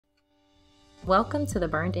Welcome to the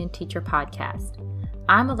Burned In Teacher Podcast.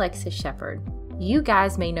 I'm Alexis Shepherd. You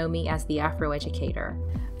guys may know me as the Afro Educator.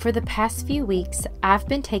 For the past few weeks, I've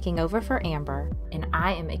been taking over for Amber, and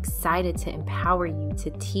I am excited to empower you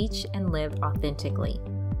to teach and live authentically.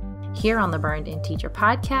 Here on the Burned In Teacher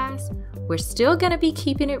Podcast, we're still going to be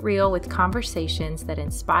keeping it real with conversations that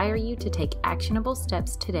inspire you to take actionable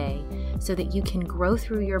steps today so that you can grow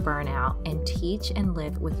through your burnout and teach and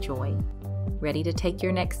live with joy. Ready to take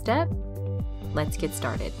your next step? Let's get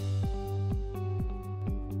started.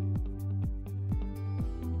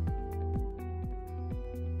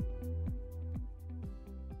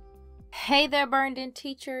 Hey there, Burned In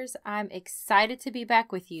Teachers. I'm excited to be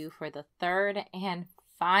back with you for the third and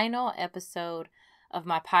final episode of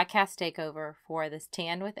my podcast takeover for the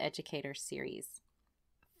Stand with Educators series.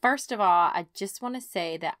 First of all, I just want to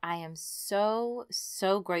say that I am so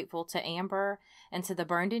grateful to Amber and to the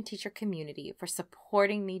Burned In Teacher community for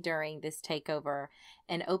supporting me during this takeover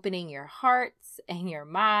and opening your hearts and your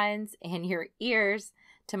minds and your ears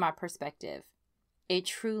to my perspective. It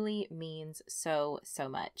truly means so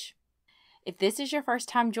much. If this is your first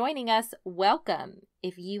time joining us, welcome.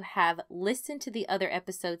 If you have listened to the other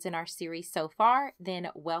episodes in our series so far, then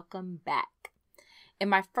welcome back. In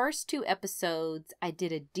my first two episodes, I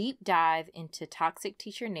did a deep dive into toxic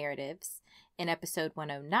teacher narratives in episode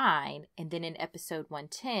 109, and then in episode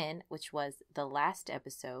 110, which was the last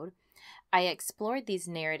episode, I explored these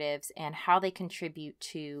narratives and how they contribute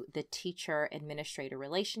to the teacher-administrator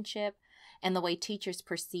relationship and the way teachers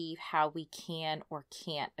perceive how we can or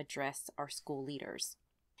can't address our school leaders.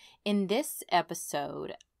 In this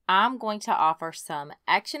episode, I'm going to offer some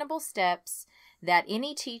actionable steps that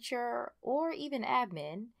any teacher or even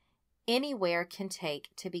admin anywhere can take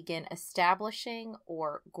to begin establishing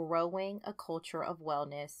or growing a culture of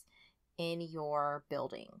wellness in your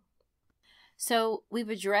building. So we've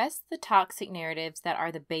addressed the toxic narratives that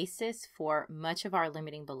are the basis for much of our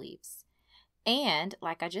limiting beliefs. And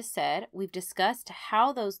like I just said, we've discussed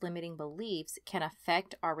how those limiting beliefs can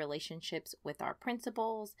affect our relationships with our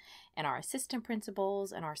principals and our assistant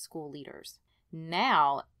principals and our school leaders.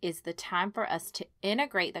 Now is the time for us to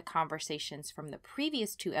integrate the conversations from the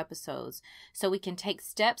previous two episodes so we can take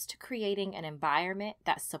steps to creating an environment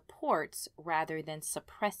that supports rather than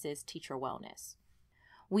suppresses teacher wellness.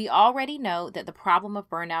 We already know that the problem of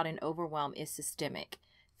burnout and overwhelm is systemic.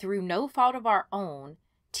 Through no fault of our own,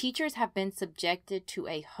 teachers have been subjected to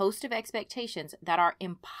a host of expectations that are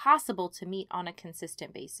impossible to meet on a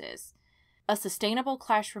consistent basis. A sustainable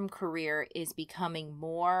classroom career is becoming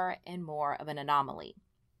more and more of an anomaly.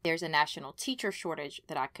 There's a national teacher shortage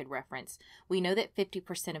that I could reference. We know that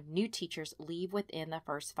 50% of new teachers leave within the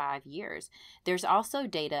first 5 years. There's also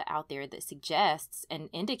data out there that suggests and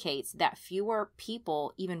indicates that fewer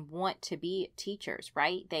people even want to be teachers,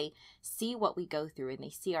 right? They see what we go through and they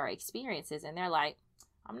see our experiences and they're like,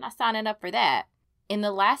 I'm not signing up for that. In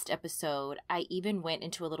the last episode, I even went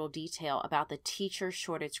into a little detail about the teacher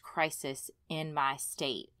shortage crisis in my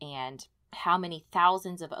state and how many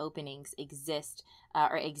thousands of openings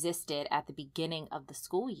existed at the beginning of the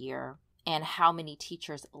school year and how many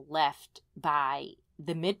teachers left by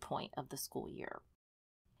the midpoint of the school year.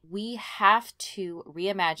 We have to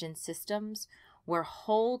reimagine systems where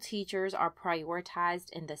whole teachers are prioritized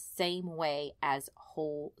in the same way as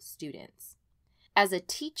whole students. As a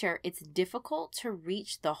teacher, it's difficult to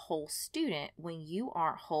reach the whole student when you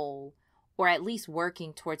aren't whole or at least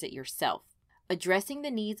working towards it yourself. Addressing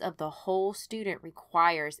the needs of the whole student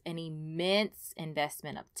requires an immense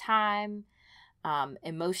investment of time,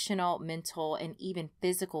 emotional, mental, and even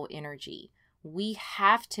physical energy. We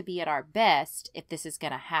have to be at our best if this is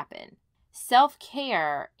going to happen.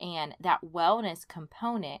 Self-care and that wellness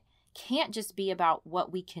component can't just be about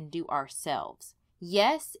what we can do ourselves.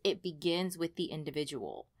 Yes, it begins with the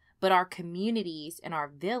individual, but our communities and our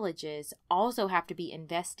villages also have to be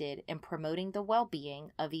invested in promoting the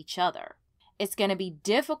well-being of each other. It's going to be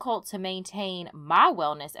difficult to maintain my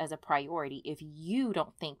wellness as a priority if you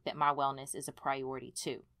don't think that my wellness is a priority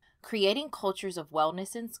too. Creating cultures of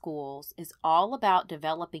wellness in schools is all about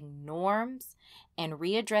developing norms and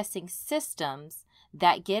readdressing systems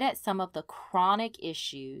that get at some of the chronic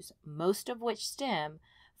issues, most of which stem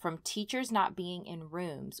from teachers not being in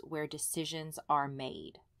rooms where decisions are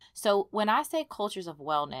made. So when I say cultures of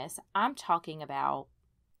wellness, I'm talking about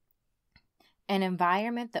an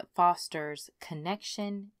environment that fosters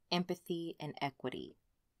connection, empathy, and equity.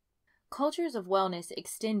 Cultures of wellness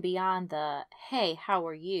extend beyond the, hey, how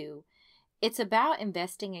are you? It's about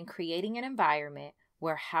investing in creating an environment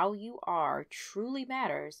where how you are truly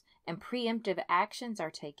matters and preemptive actions are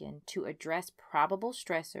taken to address probable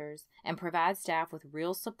stressors and provide staff with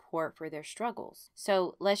real support for their struggles.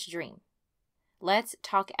 So let's dream. Let's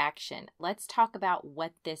talk action. Let's talk about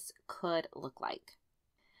what this could look like.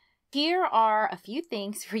 Here are a few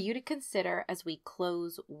things for you to consider as we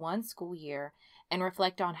close one school year and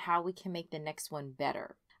reflect on how we can make the next one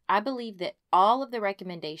better. I believe that all of the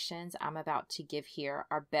recommendations I'm about to give here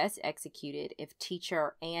are best executed if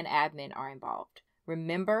teacher and admin are involved.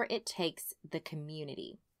 Remember, it takes the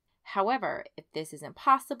community. However, if this isn't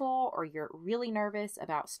possible or you're really nervous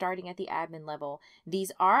about starting at the admin level,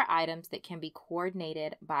 these are items that can be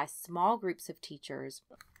coordinated by small groups of teachers,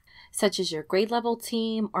 such as your grade level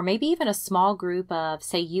team, or maybe even a small group of,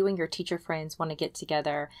 say, you and your teacher friends want to get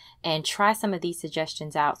together and try some of these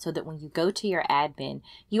suggestions out so that when you go to your admin,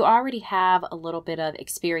 you already have a little bit of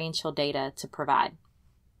experiential data to provide.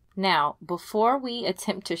 Now, before we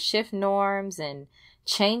attempt to shift norms and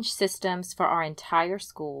change systems for our entire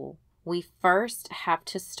school, we first have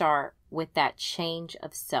to start with that change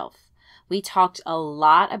of self. We talked a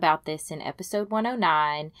lot about this in episode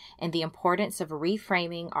 109 and the importance of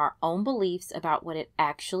reframing our own beliefs about what it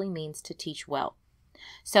actually means to teach well.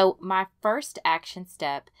 So my first action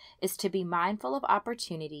step is to be mindful of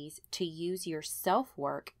opportunities to use your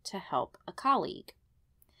self-work to help a colleague.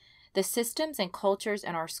 The systems and cultures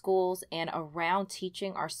in our schools and around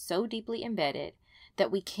teaching are so deeply embedded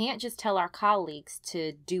that we can't just tell our colleagues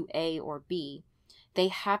to do A or B. They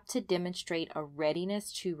have to demonstrate a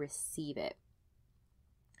readiness to receive it.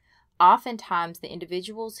 Oftentimes, the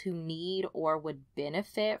individuals who need or would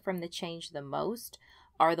benefit from the change the most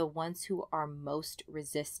are the ones who are most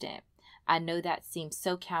resistant. I know that seems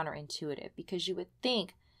so counterintuitive because you would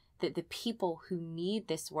think that the people who need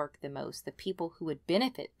this work the most, the people who would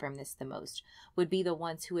benefit from this the most, would be the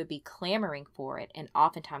ones who would be clamoring for it, and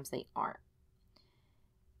oftentimes they aren't.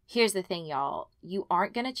 Here's the thing, y'all. You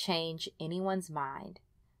aren't going to change anyone's mind,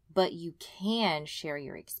 but you can share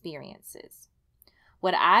your experiences.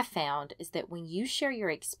 What I found is that when you share your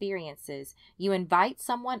experiences, you invite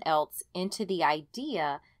someone else into the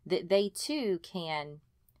idea that they too can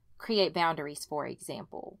create boundaries, for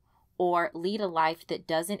example, or lead a life that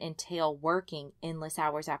doesn't entail working endless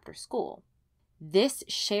hours after school. This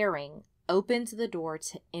sharing opens the door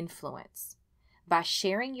to influence. By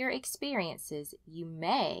sharing your experiences, you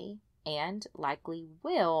may, and likely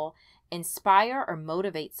will, inspire or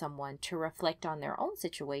motivate someone to reflect on their own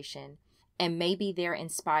situation, and maybe they're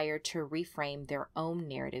inspired to reframe their own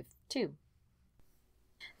narrative too.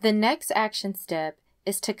 The next action step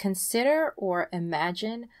is to consider or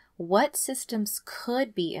imagine what systems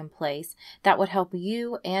could be in place that would help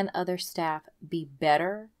you and other staff be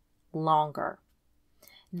better longer.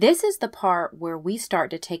 This is the part where we start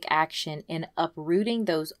to take action in uprooting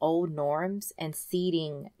those old norms and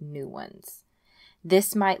seeding new ones.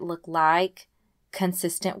 This might look like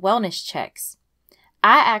consistent wellness checks.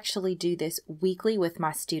 I actually do this weekly with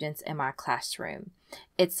my students in my classroom.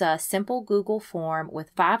 It's a simple Google form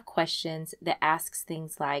with 5 questions that asks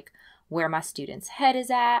things like where my student's head is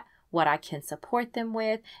at, what I can support them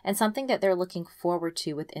with, and something that they're looking forward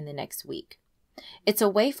to within the next week. It's a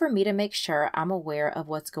way for me to make sure I'm aware of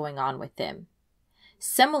what's going on with them.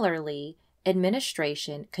 Similarly,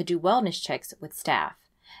 administration could do wellness checks with staff,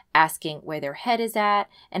 asking where their head is at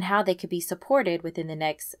and how they could be supported within the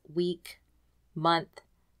next week, month,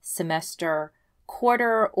 semester,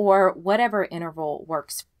 quarter, or whatever interval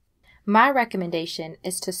works. My recommendation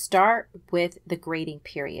is to start with the grading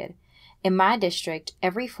period. In my district,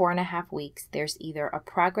 every 4.5 weeks, there's either a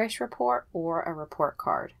progress report or a report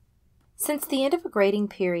card. Since the end of a grading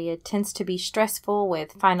period tends to be stressful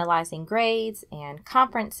with finalizing grades and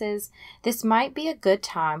conferences, this might be a good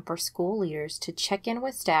time for school leaders to check in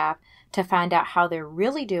with staff to find out how they're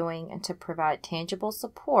really doing and to provide tangible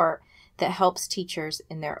support that helps teachers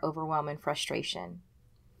in their overwhelming frustration.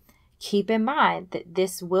 Keep in mind that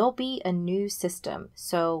this will be a new system,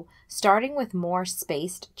 so starting with more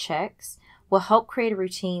spaced checks will help create a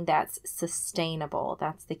routine that's sustainable.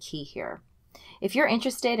 That's the key here. If you're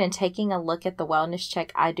interested in taking a look at the wellness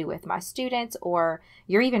check I do with my students, or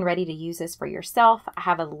you're even ready to use this for yourself, I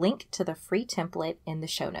have a link to the free template in the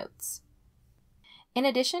show notes. In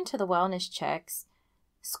addition to the wellness checks,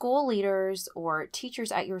 school leaders or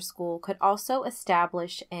teachers at your school could also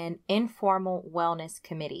establish an informal wellness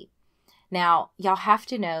committee. Now, y'all have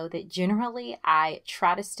to know that generally I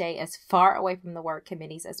try to stay as far away from the word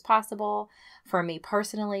committees as possible. For me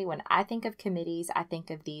personally, when I think of committees, I think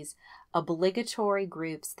of these obligatory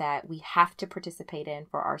groups that we have to participate in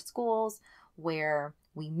for our schools, where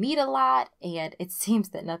we meet a lot and it seems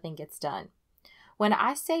that nothing gets done. When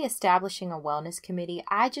I say establishing a wellness committee,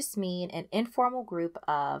 I just mean an informal group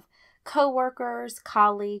of coworkers,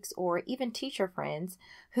 colleagues, or even teacher friends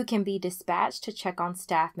who can be dispatched to check on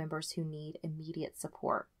staff members who need immediate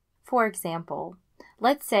support. For example,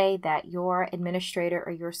 let's say that your administrator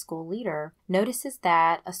or your school leader notices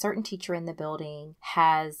that a certain teacher in the building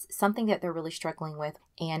has something that they're really struggling with,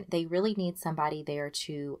 and they really need somebody there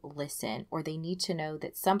to listen, or they need to know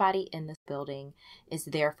that somebody in this building is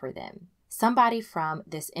there for them. Somebody from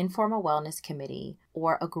this informal wellness committee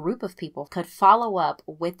or a group of people could follow up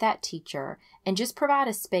with that teacher and just provide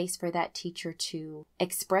a space for that teacher to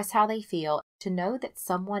express how they feel, to know that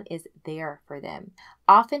someone is there for them.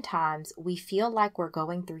 Oftentimes, we feel like we're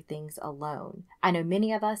going through things alone. I know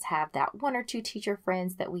many of us have that one or two teacher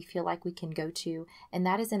friends that we feel like we can go to, and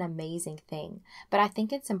that is an amazing thing. But I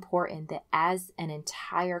think it's important that as an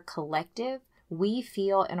entire collective, we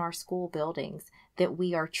feel in our school buildings that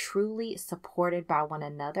we are truly supported by one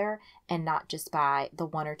another and not just by the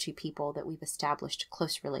one or two people that we've established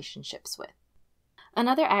close relationships with.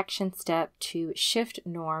 Another action step to shift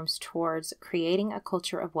norms towards creating a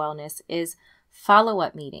culture of wellness is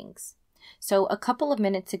follow-up meetings. So a couple of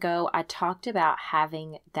minutes ago, I talked about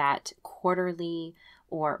having that quarterly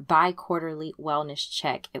or bi-quarterly wellness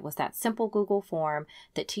check. It was that simple Google form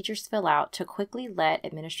that teachers fill out to quickly let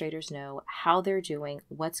administrators know how they're doing,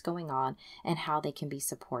 what's going on, and how they can be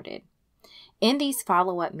supported. In these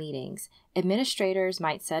follow-up meetings, administrators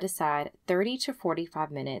might set aside 30 to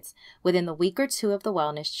 45 minutes within the week or two of the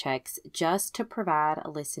wellness checks just to provide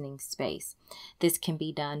a listening space. This can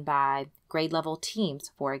be done by grade level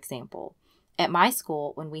teams, for example. At my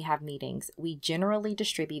school, when we have meetings, we generally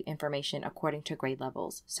distribute information according to grade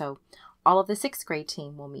levels. So all of the 6th grade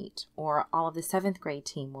team will meet, or all of the 7th grade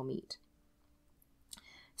team will meet.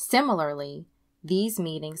 Similarly, these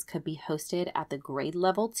meetings could be hosted at the grade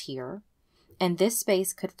level tier, and this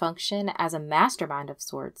space could function as a mastermind of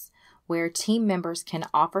sorts, where team members can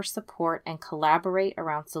offer support and collaborate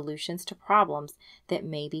around solutions to problems that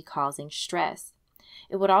may be causing stress.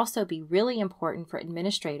 It would also be really important for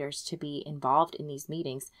administrators to be involved in these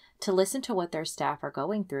meetings, to listen to what their staff are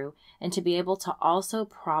going through, and to be able to also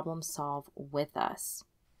problem solve with us.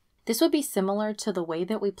 This would be similar to the way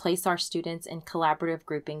that we place our students in collaborative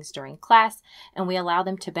groupings during class, and we allow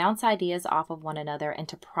them to bounce ideas off of one another and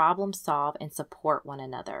to problem solve and support one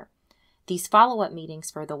another. These follow-up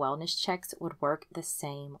meetings for the wellness checks would work the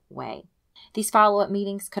same way. These follow-up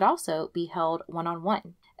meetings could also be held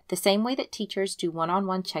one-on-one. The same way that teachers do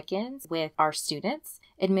one-on-one check-ins with our students,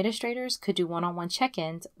 administrators could do one-on-one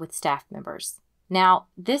check-ins with staff members. Now,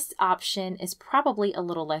 this option is probably a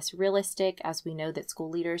little less realistic, as we know that school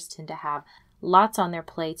leaders tend to have lots on their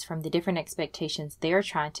plates from the different expectations they're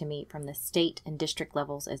trying to meet from the state and district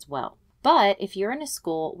levels as well. But if you're in a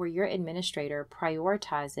school where your administrator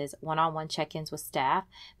prioritizes one-on-one check-ins with staff,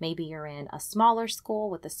 maybe you're in a smaller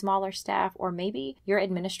school with a smaller staff, or maybe your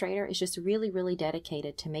administrator is just really, really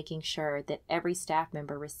dedicated to making sure that every staff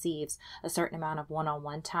member receives a certain amount of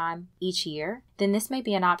one-on-one time each year, then this may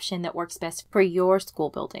be an option that works best for your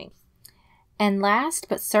school building. And last,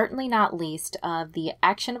 but certainly not least, of the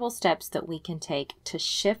actionable steps that we can take to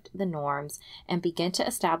shift the norms and begin to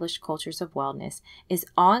establish cultures of wellness is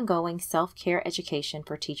ongoing self-care education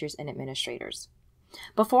for teachers and administrators.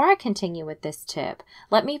 Before I continue with this tip,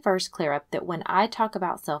 let me first clear up that when I talk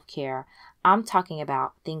about self-care, I'm talking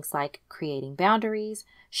about things like creating boundaries,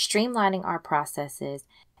 streamlining our processes,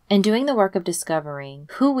 and doing the work of discovering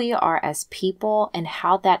who we are as people and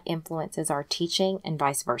how that influences our teaching and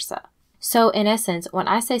vice versa. So in essence, when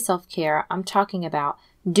I say self-care, I'm talking about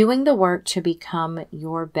doing the work to become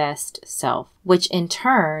your best self, which in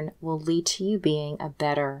turn will lead to you being a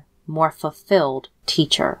better, more fulfilled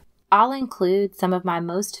teacher. I'll include some of my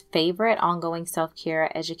most favorite ongoing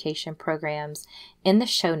self-care education programs in the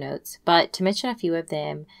show notes, but to mention a few of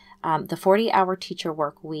them, the 40-hour teacher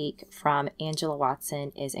work week from Angela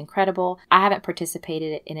Watson is incredible. I haven't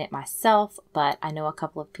participated in it myself, but I know a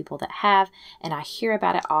couple of people that have, and I hear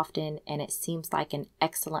about it often, and it seems like an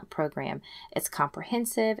excellent program. It's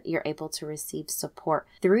comprehensive. You're able to receive support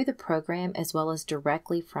through the program as well as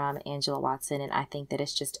directly from Angela Watson, and I think that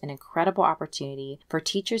it's just an incredible opportunity for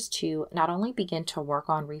teachers to not only begin to work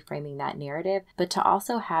on reframing that narrative, but to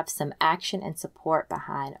also have some action and support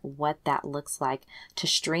behind what that looks like to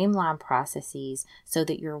streamline processes so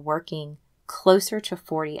that you're working closer to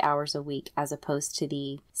 40 hours a week as opposed to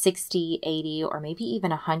the 60, 80, or maybe even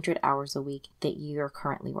 100 hours a week that you're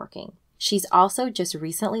currently working. She's also just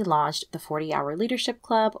recently launched the 40-Hour Leadership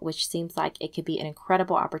Club, which seems like it could be an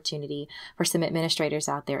incredible opportunity for some administrators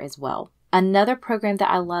out there as well. Another program that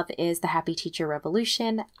I love is the Happy Teacher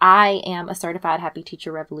Revolution. I am a certified Happy Teacher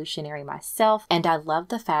Revolutionary myself, and I love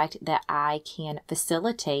the fact that I can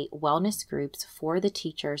facilitate wellness groups for the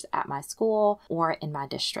teachers at my school or in my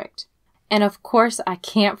district. And of course, I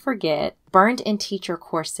can't forget Burned In Teacher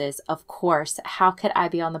courses. Of course, how could I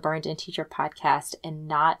be on the Burned In Teacher podcast and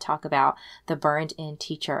not talk about the Burned In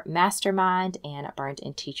Teacher Mastermind and Burned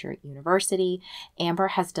In Teacher University? Amber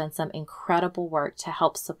has done some incredible work to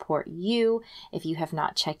help support you. If you have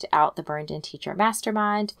not checked out the Burned In Teacher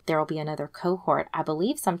Mastermind, there will be another cohort, I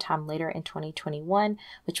believe sometime later in 2021,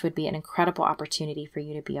 which would be an incredible opportunity for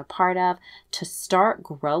you to be a part of, to start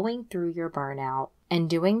growing through your burnout. And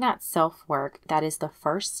doing that self-work, that is the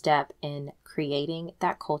first step in creating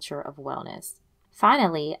that culture of wellness.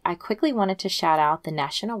 Finally, I quickly wanted to shout out the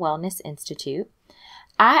National Wellness Institute.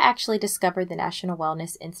 I actually discovered the National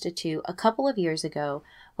Wellness Institute a couple of years ago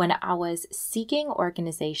when I was seeking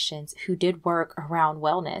organizations who did work around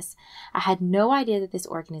wellness. I had no idea that this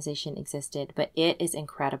organization existed, but it is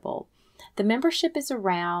incredible. The membership is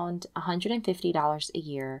around $150 a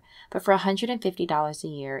year, but for $150 a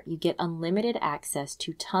year, you get unlimited access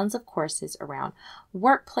to tons of courses around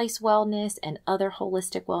workplace wellness and other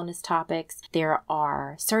holistic wellness topics. There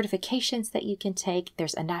are certifications that you can take.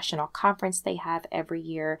 There's a national conference they have every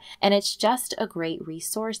year, and it's just a great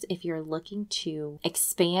resource if you're looking to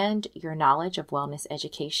expand your knowledge of wellness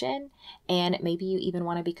education, and maybe you even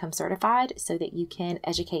want to become certified so that you can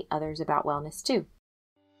educate others about wellness too.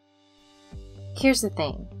 Here's the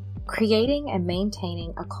thing. Creating and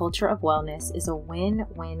maintaining a culture of wellness is a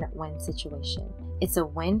win-win-win situation. It's a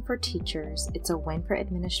win for teachers, it's a win for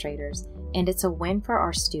administrators, and it's a win for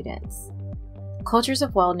our students. Cultures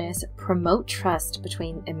of wellness promote trust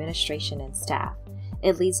between administration and staff.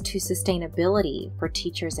 It leads to sustainability for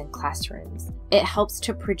teachers and classrooms. It helps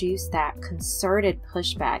to produce that concerted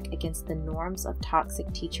pushback against the norms of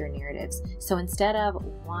toxic teacher narratives. So instead of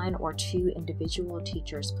one or two individual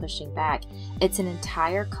teachers pushing back, it's an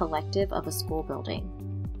entire collective of a school building.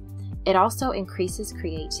 It also increases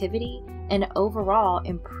creativity and overall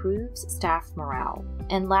improves staff morale.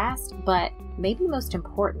 And last, but maybe most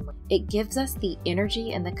importantly, it gives us the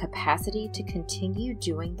energy and the capacity to continue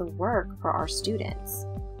doing the work for our students.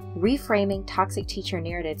 Reframing toxic teacher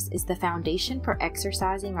narratives is the foundation for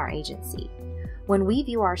exercising our agency. When we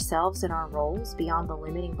view ourselves and our roles beyond the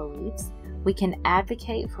limiting beliefs, we can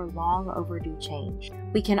advocate for long overdue change.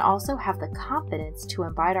 We can also have the confidence to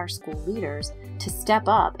invite our school leaders to step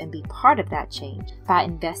up and be part of that change by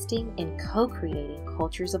investing in co-creating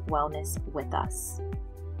cultures of wellness with us.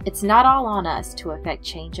 It's not all on us to affect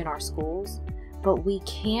change in our schools, but we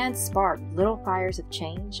can spark little fires of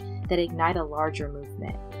change that ignite a larger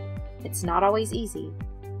movement. It's not always easy,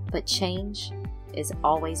 but change is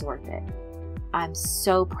always worth it. I'm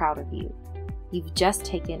so proud of you. You've just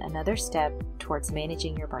taken another step towards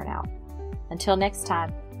managing your burnout. Until next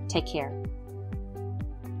time, take care.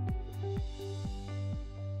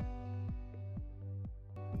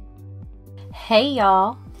 Hey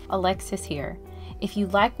y'all, Alexis here. If you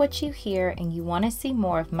like what you hear and you want to see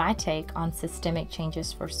more of my take on systemic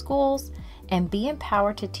changes for schools and be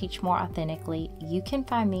empowered to teach more authentically, you can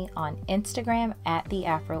find me on Instagram at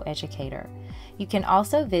TheAfroEducator. You can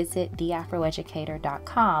also visit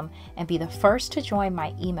theafroeducator.com and be the first to join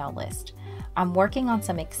my email list. I'm working on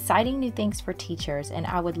some exciting new things for teachers, and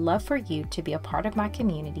I would love for you to be a part of my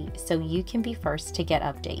community so you can be first to get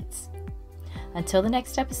updates. Until the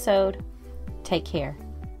next episode, take care.